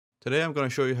Today I'm going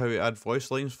to show you how to add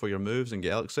voice lines for your moves in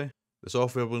Galaxy. The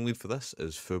software we'll need for this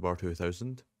is Fubar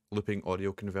 2000, Looping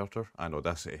Audio Converter, and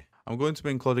Audacity. I'm going to be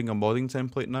including a modding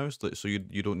template now, so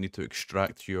you don't need to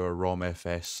extract your ROM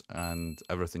FS, and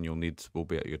everything you'll need will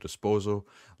be at your disposal.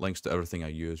 Links to everything I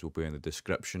use will be in the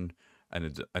description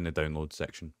and in the download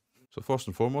section. So first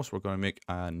and foremost, we're going to make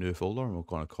a new folder, and we're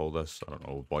going to call this, I don't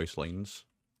know, voice lines.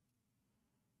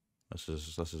 This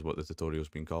is what the tutorial's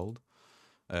been called.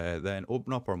 Then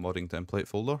open up our modding template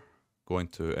folder, go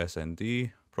into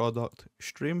SND, product,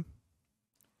 stream.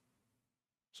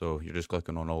 So you're just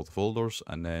clicking on all the folders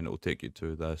and then it'll take you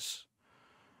to this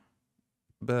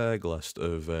big list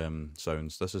of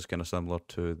sounds. This is kind of similar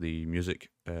to the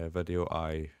music video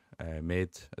I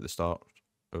made at the start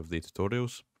of the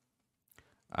tutorials.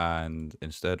 And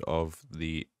instead of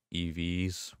the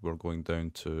EVs, we're going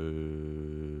down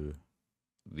to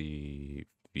the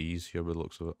Vs here by the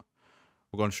looks of it.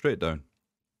 We're going straight down,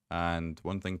 and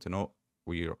one thing to note,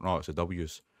 it's the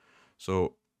W's.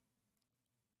 So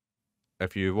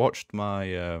if you watched my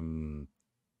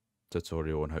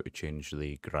tutorial on how to change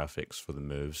the graphics for the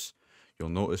moves, you'll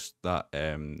notice that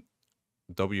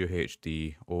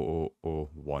WHD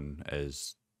 0001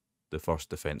 is the first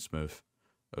defense move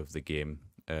of the game.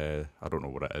 I don't know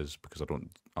what it is because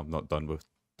I'm not done with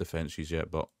defenses yet,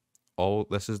 but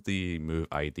this is the move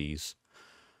IDs.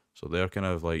 So they're kind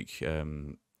of like,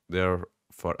 they're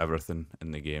for everything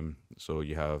in the game. So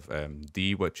you have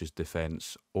D, which is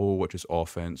defense, O, which is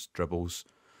offense, dribbles,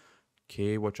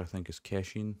 K, which I think is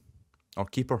Keshin, or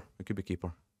keeper. It could be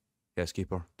keeper. Yes,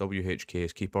 keeper. WHK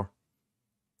is keeper.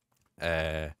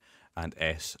 And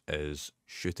S is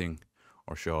shooting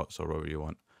or shots or whatever you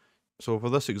want. So for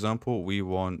this example, we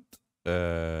want,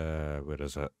 where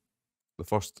is it? The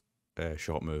first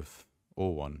shot move,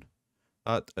 01.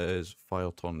 That is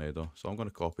Fire Tornado. So I'm going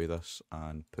to copy this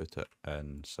and put it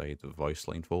inside the voice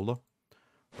line folder.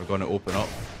 We're going to open up,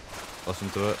 listen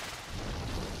to it.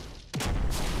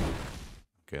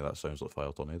 Okay, that sounds like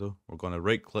Fire Tornado. We're going to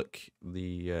right click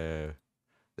the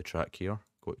track here,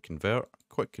 go to convert,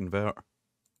 quick convert,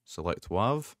 select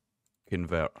WAV,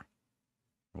 convert.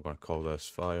 We're going to call this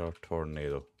Fire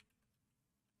Tornado.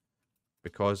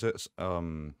 Because it's a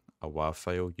WAV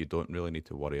file, you don't really need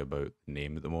to worry about the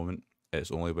name at the moment. It's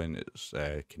only when it's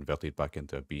converted back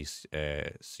into a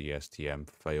CSTM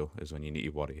file is when you need to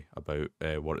worry about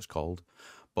what it's called.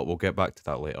 But we'll get back to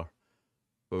that later.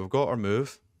 But we've got our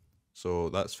move, so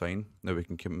that's fine. Now we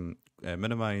can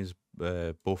minimize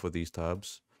both of these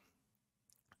tabs.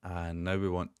 And now we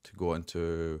want to go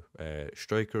into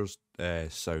Striker's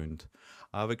sound.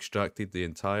 I've extracted the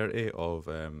entirety of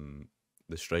the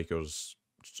Striker's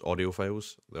audio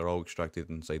files. They're all extracted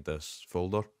inside this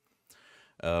folder.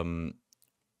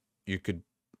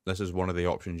 This is one of the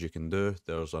options you can do.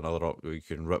 There's another option, you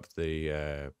can rip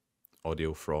the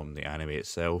audio from the anime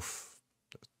itself.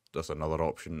 That's another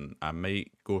option. I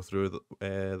might go through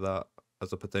that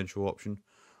as a potential option.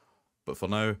 But for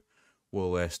now,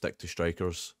 we'll stick to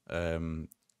Strikers.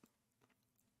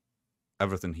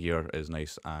 Everything here is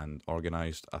nice and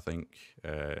organized, I think.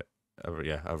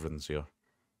 Everything's here.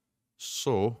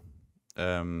 So,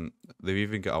 they've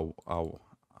even got a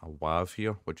WAV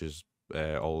here, which is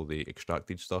all the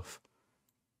extracted stuff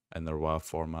in their WAV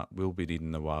format. We'll be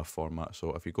needing the WAV format.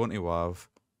 So if you go into WAV,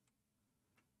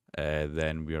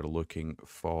 then we are looking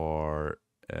for,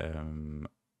 I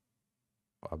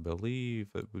believe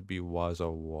it would be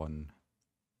WAZA1.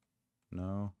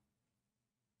 No,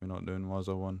 we're not doing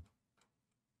WAZA1.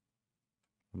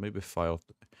 Maybe Fire.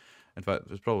 In fact,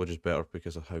 it's probably just better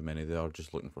because of how many they are,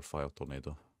 just looking for Fire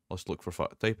Tornado. Let's look for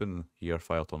type in here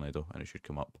Fire Tornado and it should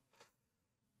come up.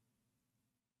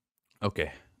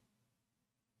 Okay.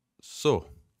 So,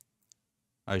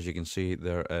 as you can see,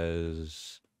 there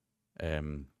is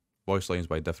voice lines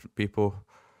by different people.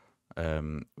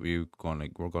 We're gonna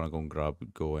go and grab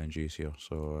NGs here.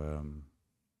 So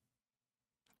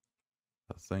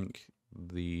I think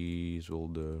these will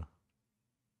do.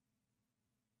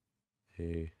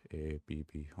 A B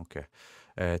B. Okay.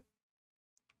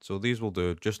 So these will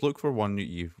do. Just look for one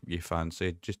you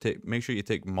fancy. Just make sure you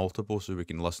take multiple so we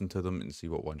can listen to them and see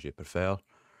what ones you prefer.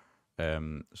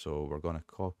 So we're going to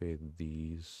copy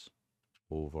these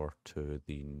over to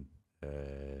the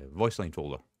voice line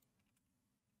folder.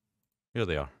 Here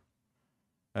they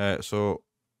are. So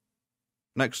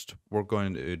next we're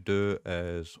going to do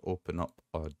is open up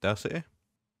Audacity.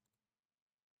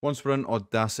 Once we're in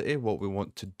Audacity, what we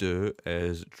want to do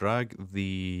is drag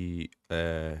the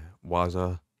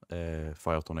Waza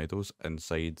Fire Tornadoes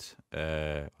inside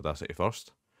Audacity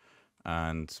first.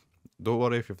 And don't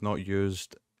worry if you've not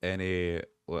used anything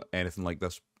like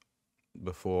this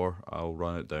before I'll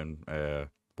run it down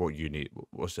what you need,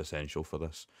 what's essential for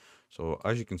this. So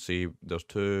as you can see, there's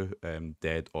two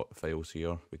dead files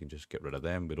here. We can just get rid of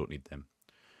them. We don't need them.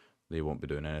 They won't be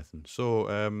doing anything. So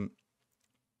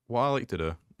what I like to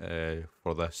do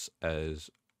for this is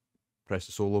press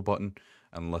the solo button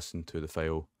and listen to the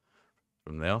file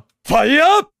from there.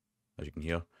 Fire! As you can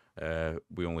hear,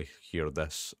 we only hear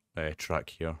this track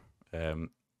here. Then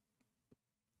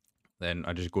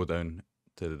I just go down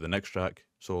to the next track,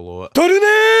 solo it,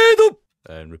 Tornado!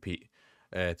 and repeat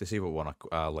to see what one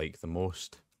I like the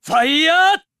most.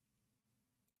 Fire!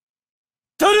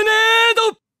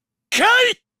 Tornado!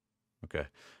 Kai! Okay.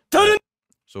 Tornado!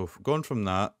 So going from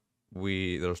that,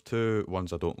 there's two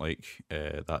ones I don't like.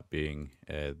 That being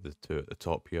the two at the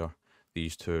top here.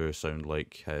 These two sound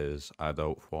like his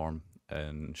adult form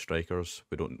in Strikers.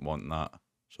 We don't want that,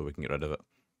 so we can get rid of it.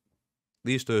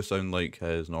 These two sound like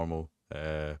his normal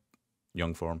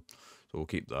young form, so we'll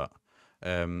keep that.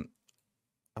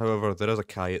 However, there is a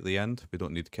Kai at the end. We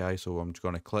don't need Kai, so I'm just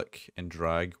going to click and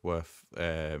drag with,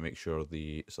 make sure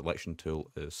the selection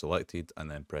tool is selected,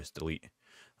 and then press delete.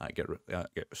 That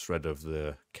gets rid of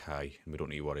the Kai, and we don't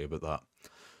need to worry about that.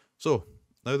 So,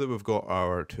 now that we've got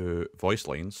our two voice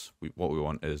lines, what we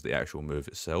want is the actual move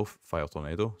itself, Fire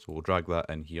Tornado. So we'll drag that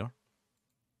in here.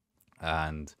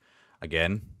 And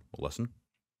again, we'll listen.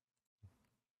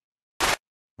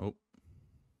 Oh,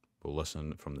 we'll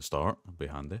listen from the start. It'll be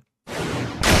handy.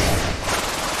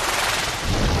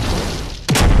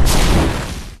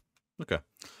 Okay.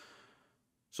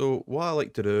 So what I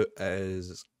like to do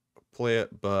is play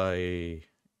it by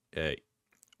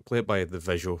the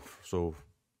visual. So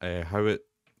how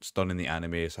it's done in the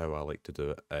anime is how I like to do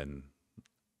it in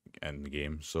the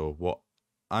game. So what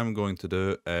I'm going to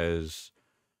do is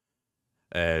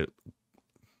get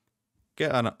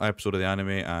an episode of the anime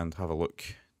and have a look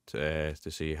to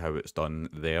see how it's done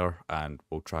there, and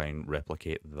we'll try and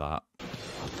replicate that.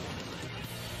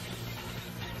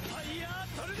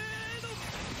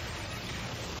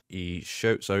 He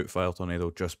shouts out Fire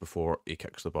Tornado just before he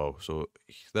kicks the ball. So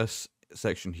this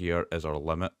section here is our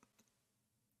limit.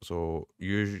 So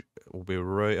usually we'll be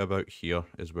right about here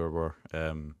is where we're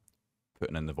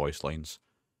putting in the voice lines.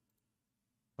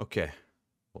 Okay,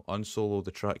 we'll unsolo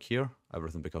the track here.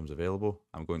 Everything becomes available.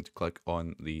 I'm going to click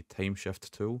on the time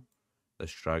shift tool.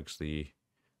 This drags the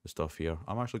stuff here.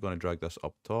 I'm actually going to drag this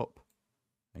up top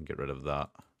and get rid of that.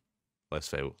 Less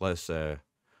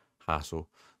hassle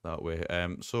that way.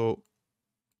 So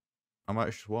what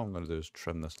I'm going to do is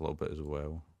trim this a little bit as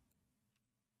well,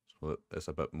 so that it's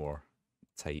a bit more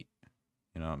tight.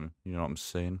 You know what I'm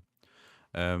saying?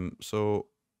 So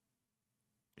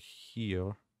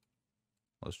here,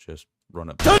 let's just run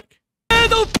it back.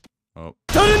 Oh,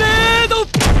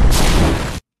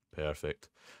 perfect.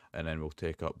 And then we'll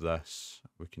take up this.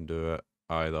 We can do it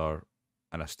either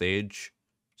in a stage,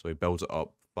 so he builds it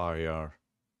up Fire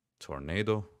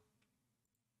Tornado.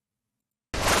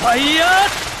 Fire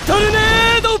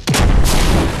Tornado!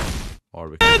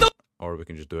 Or we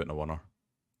can just do it in a oneer.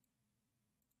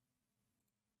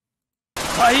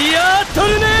 Fire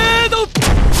Tornado!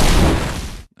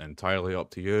 Entirely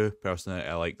up to you. Personally,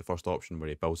 I like the first option where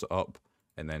he builds it up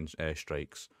and then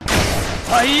strikes.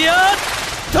 Fire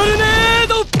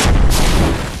Tornado!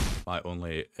 My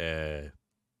only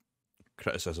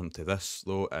criticism to this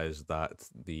though is that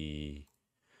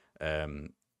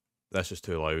this is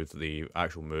too loud. The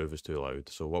actual move is too loud.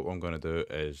 So what I'm going to do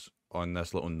is on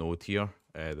this little node here,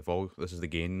 this is the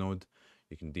gain node.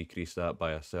 You can decrease that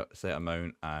by a set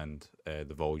amount, and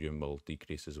the volume will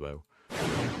decrease as well.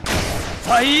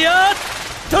 Fire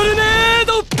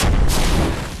Tornado!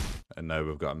 And now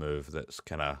we've got a move that's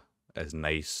is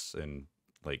nice and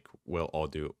like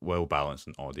well balanced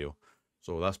in audio.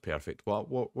 So that's perfect.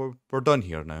 Well, we're done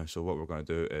here now. So what we're going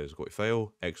to do is go to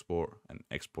File, Export, and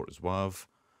Export as WAV.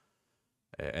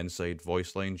 Inside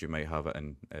voice lines, you might have it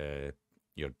in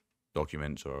your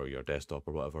documents or your desktop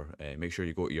or whatever. Make sure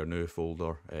you go to your new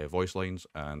folder, voice lines,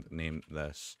 and name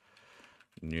this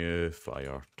New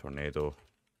Fire Tornado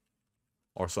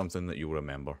or something that you'll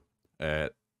remember.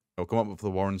 It'll come up with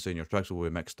the warning saying your tracks will be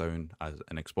mixed down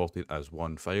and exported as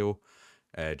one file.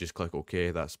 Just click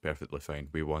OK. That's perfectly fine.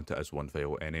 We want it as one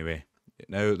file anyway.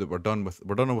 Now that we're done with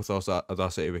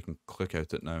Audacity, we can click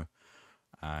out it now,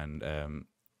 and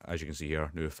as you can see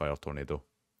here, New Fire Tornado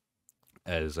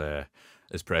is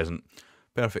present.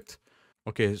 Perfect.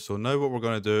 Okay, so now what we're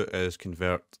going to do is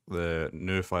convert the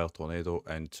New Fire Tornado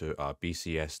into a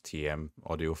BCSTM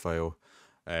audio file.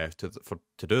 To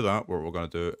do that, what we're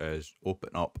going to do is open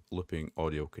up Looping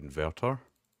Audio Converter.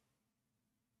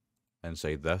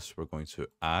 Inside this, we're going to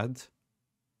add,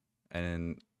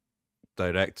 and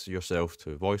direct yourself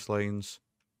to voice lines,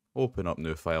 open up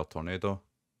new file tornado.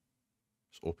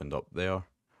 It's opened up there.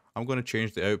 I'm going to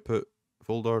change the output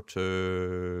folder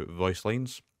to voice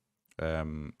lines.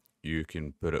 You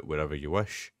can put it wherever you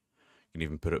wish. You can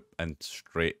even put it in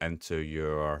straight into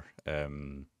your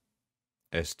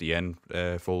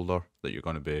SDN folder that you're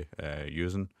going to be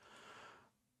using.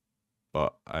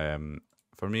 But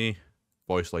for me,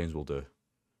 voice lines will do.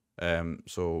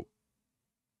 So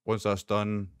once that's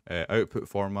done, output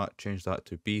format, change that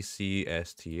to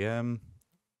BCSTM,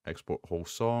 export whole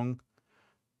song,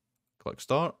 click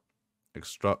start,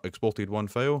 exported one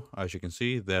file, as you can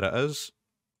see, there it is.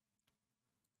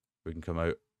 We can come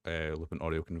out, looping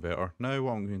audio converter. Now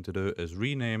what I'm going to do is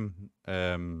rename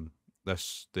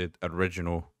the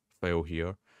original file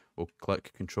here. We'll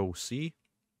click Control C,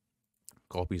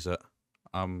 copies it.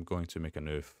 I'm going to make a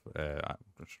new, I'm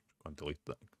just going to delete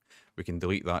that. We can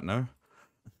delete that now.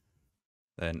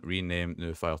 Then rename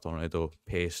new file tornado,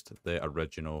 paste the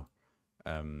original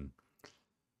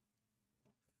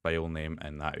file name,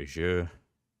 and that is you.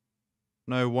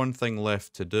 Now one thing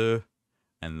left to do,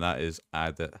 and that is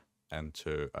add it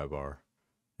into our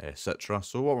Citra.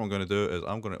 So what I'm going to do is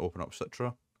I'm going to open up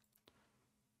Citra.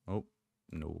 Oh,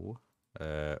 no.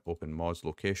 Open mods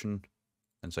location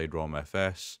inside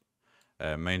ROM-FS.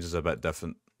 Mine's is a bit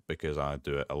different because I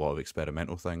do a lot of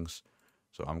experimental things.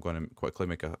 So I'm going to quickly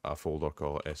make a folder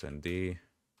called SND.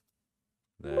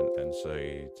 Then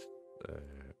inside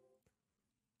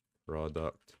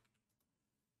product.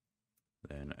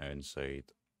 Then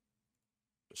inside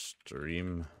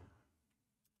stream.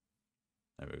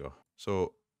 There we go.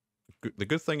 So the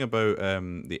good thing about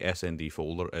the SND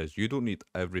folder is you don't need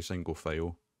every single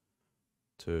file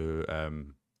to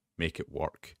make it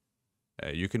work.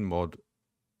 You can mod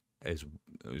as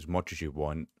much as you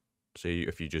want. Say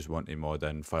if you just want to mod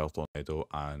in File Tornado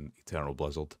and Eternal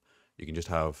Blizzard, you can just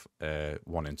have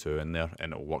 1 and 2 in there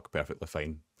and it'll work perfectly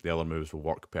fine. The other moves will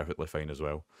work perfectly fine as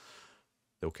well.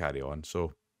 They'll carry on.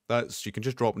 So that's, you can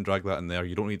just drop and drag that in there.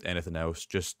 You don't need anything else,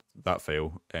 just that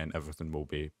file, and everything will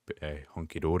be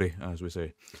hunky-dory, as we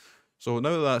say. So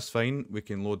now that that's fine, we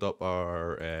can load up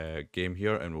our game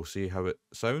here and we'll see how it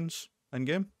sounds in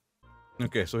game.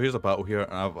 Okay, so here's a battle here,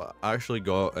 and I've actually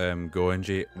got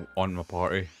Goenji on my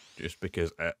party just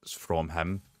because it's from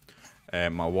him.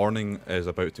 My warning is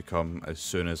about to come as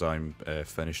soon as I'm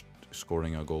finished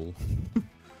scoring a goal.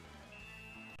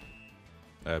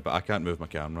 But I can't move my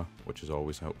camera, which is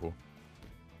always helpful.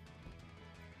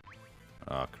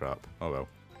 Ah, crap. Oh well.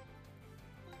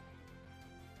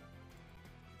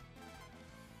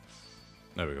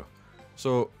 There we go.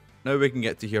 So, now we can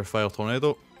get to hear Fire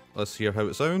Tornado. Let's hear how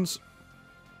it sounds.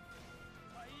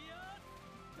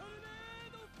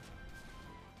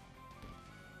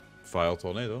 Fire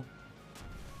Tornado.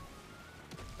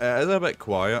 It is a bit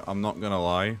quiet, I'm not gonna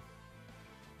lie.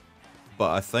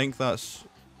 But I think that's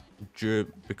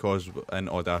due because in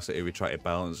Audacity we try to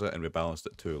balance it and we balanced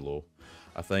it too low.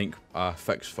 I think a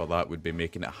fix for that would be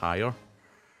making it higher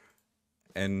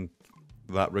in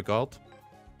that regard.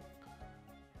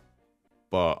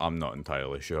 But I'm not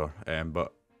entirely sure.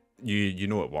 But you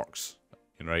know it works,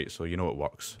 right? So you know it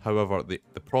works. However, the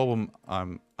problem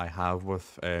I have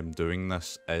with doing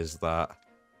this is that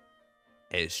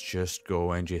it's just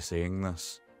Goenji saying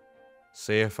this.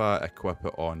 Say if I equip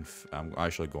it on, I'm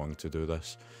actually going to do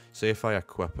this. Say if I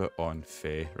equip it on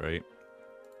Faye, right?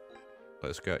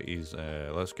 Let's get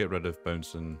rid of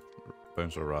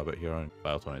Bouncer Rabbit here on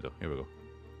Fire Tornado. Here we go.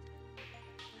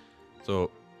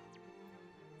 So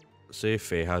say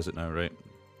Faye has it now, right?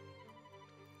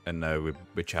 And now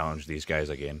we challenge these guys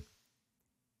again.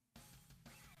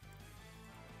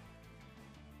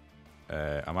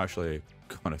 I'm actually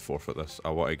gonna forfeit this. I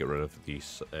want to get rid of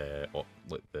these,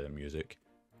 like the music.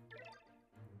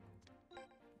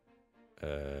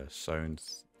 Sound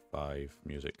 5,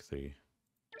 music 3.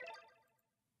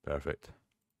 Perfect.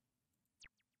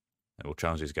 And we'll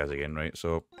challenge these guys again, right?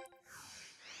 So,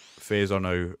 Faye's are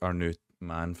now our new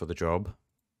man for the job.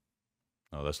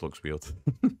 Oh, this looks weird. So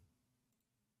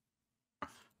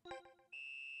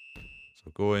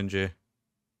Goenji.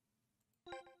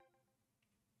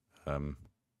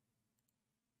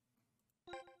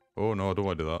 Oh no, I don't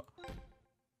want to do that.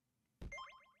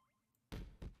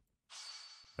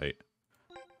 Right.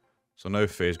 So now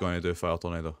Faye's going to do Fire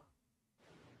Tornado.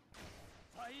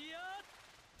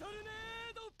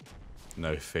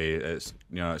 Now Faye, it's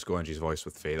Goenji's voice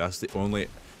with Faye. That's the only.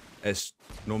 It's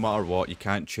no matter what, you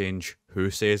can't change who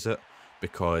says it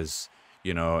because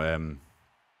it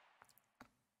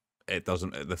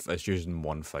doesn't. It's using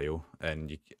one file,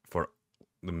 and for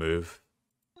the move,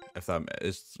 if that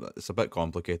is, it's a bit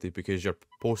complicated because you're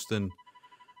posting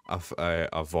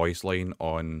a voice line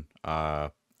on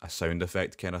a sound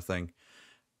effect kind of thing.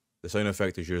 The sound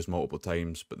effect is used multiple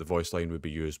times, but the voice line would be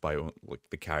used by like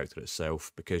the character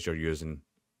itself, because you're using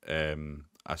a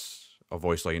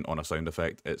voice line on a sound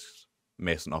effect. It's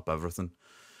messing up everything.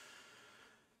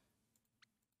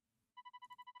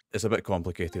 It's a bit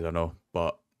complicated, I know,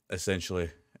 but essentially,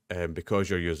 because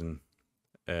you're using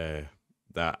that,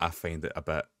 I find it a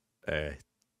bit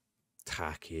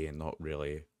tacky and not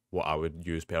really what I would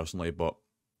use personally. But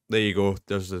there you go,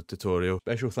 there's the tutorial.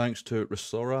 Special thanks to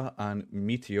Resora and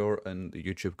Meteor in the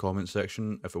YouTube comment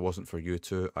section. If it wasn't for you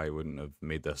two, I wouldn't have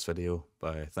made this video.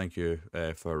 But thank you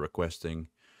for requesting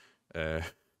or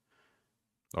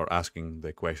asking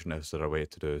the question, is there a way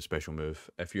to do a special move.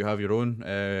 If you have your own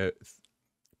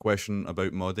question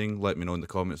about modding, let me know in the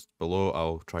comments below.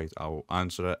 I'll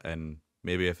answer it, and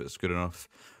maybe if it's good enough,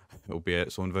 it'll be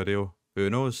its own video. Who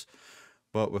knows?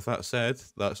 But with that said,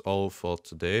 that's all for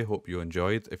today. Hope you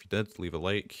enjoyed. If you did, leave a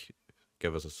like,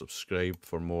 give us a subscribe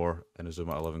for more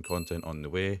Inazuma 11 content on the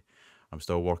way. I'm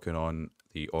still working on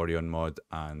the Orion mod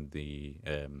and the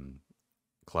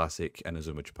classic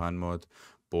Inazuma Japan mod.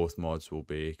 Both mods will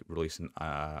be releasing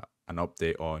an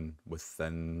update on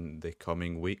within the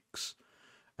coming weeks.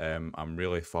 I'm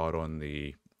really far on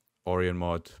the Orion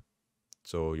mod,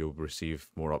 so you'll receive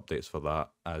more updates for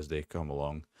that as they come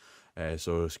along.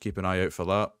 So just keep an eye out for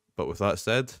that. But with that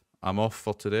said, I'm off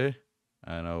for today,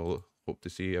 and I'll hope to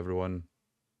see everyone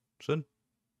soon.